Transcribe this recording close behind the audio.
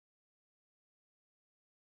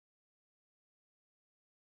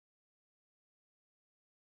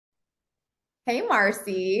Hey,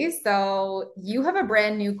 Marcy. So you have a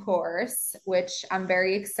brand new course, which I'm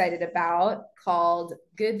very excited about, called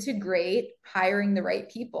Good to Great, Hiring the Right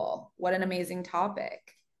People. What an amazing topic.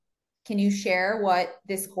 Can you share what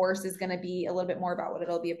this course is going to be, a little bit more about what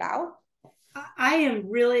it'll be about? I am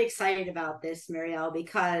really excited about this, Marielle,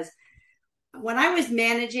 because when I was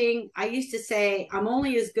managing, I used to say I'm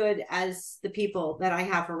only as good as the people that I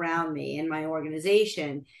have around me in my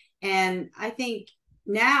organization. And I think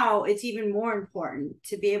now it's even more important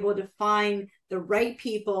to be able to find the right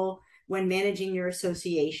people when managing your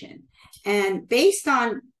association. And based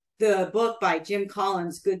on the book by Jim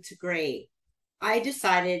Collins, Good to Great, I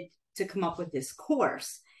decided to come up with this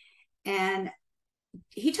course. And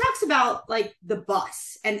he talks about like the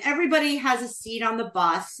bus, and everybody has a seat on the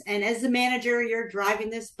bus, and as the manager you're driving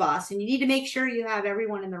this bus and you need to make sure you have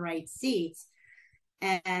everyone in the right seats.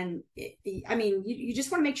 And you just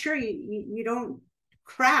want to make sure you don't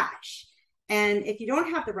crash. And if you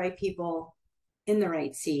don't have the right people in the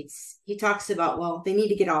right seats, he talks about, well, they need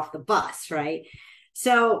to get off the bus, right?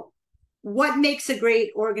 So what makes a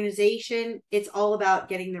great organization? It's all about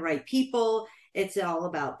getting the right people. It's all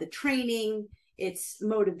about the training, it's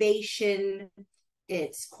motivation,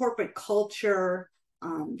 it's corporate culture,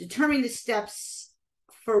 determining the steps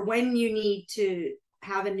for when you need to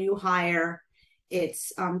have a new hire.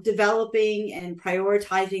 It's developing and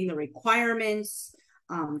prioritizing the requirements,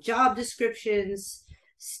 job descriptions,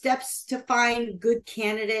 steps to find good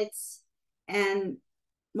candidates, and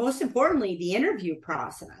most importantly, the interview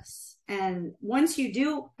process. And once you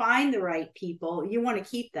do find the right people, you want to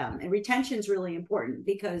keep them. And retention is really important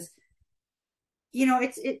because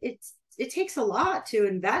it takes a lot to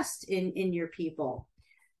invest in your people.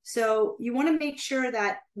 So you want to make sure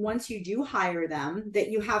that once you do hire them, that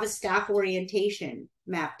you have a staff orientation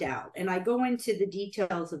mapped out. And I go into the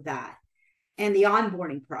details of that and the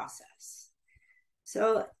onboarding process.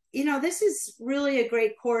 So, this is really a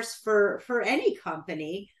great course for any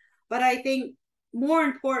company, but I think more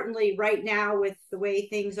importantly right now with the way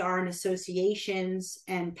things are in associations,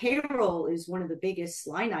 and payroll is one of the biggest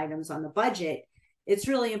line items on the budget, it's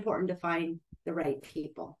really important to find the right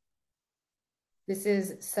people. This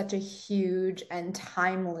is such a huge and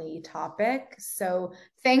timely topic. So,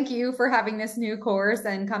 thank you for having this new course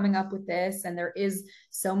and coming up with this. And there is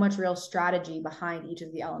so much real strategy behind each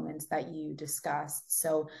of the elements that you discussed.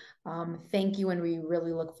 So, thank you. And we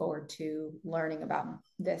really look forward to learning about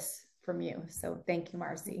this from you. So, thank you,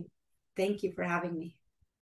 Marcy. Thank you for having me.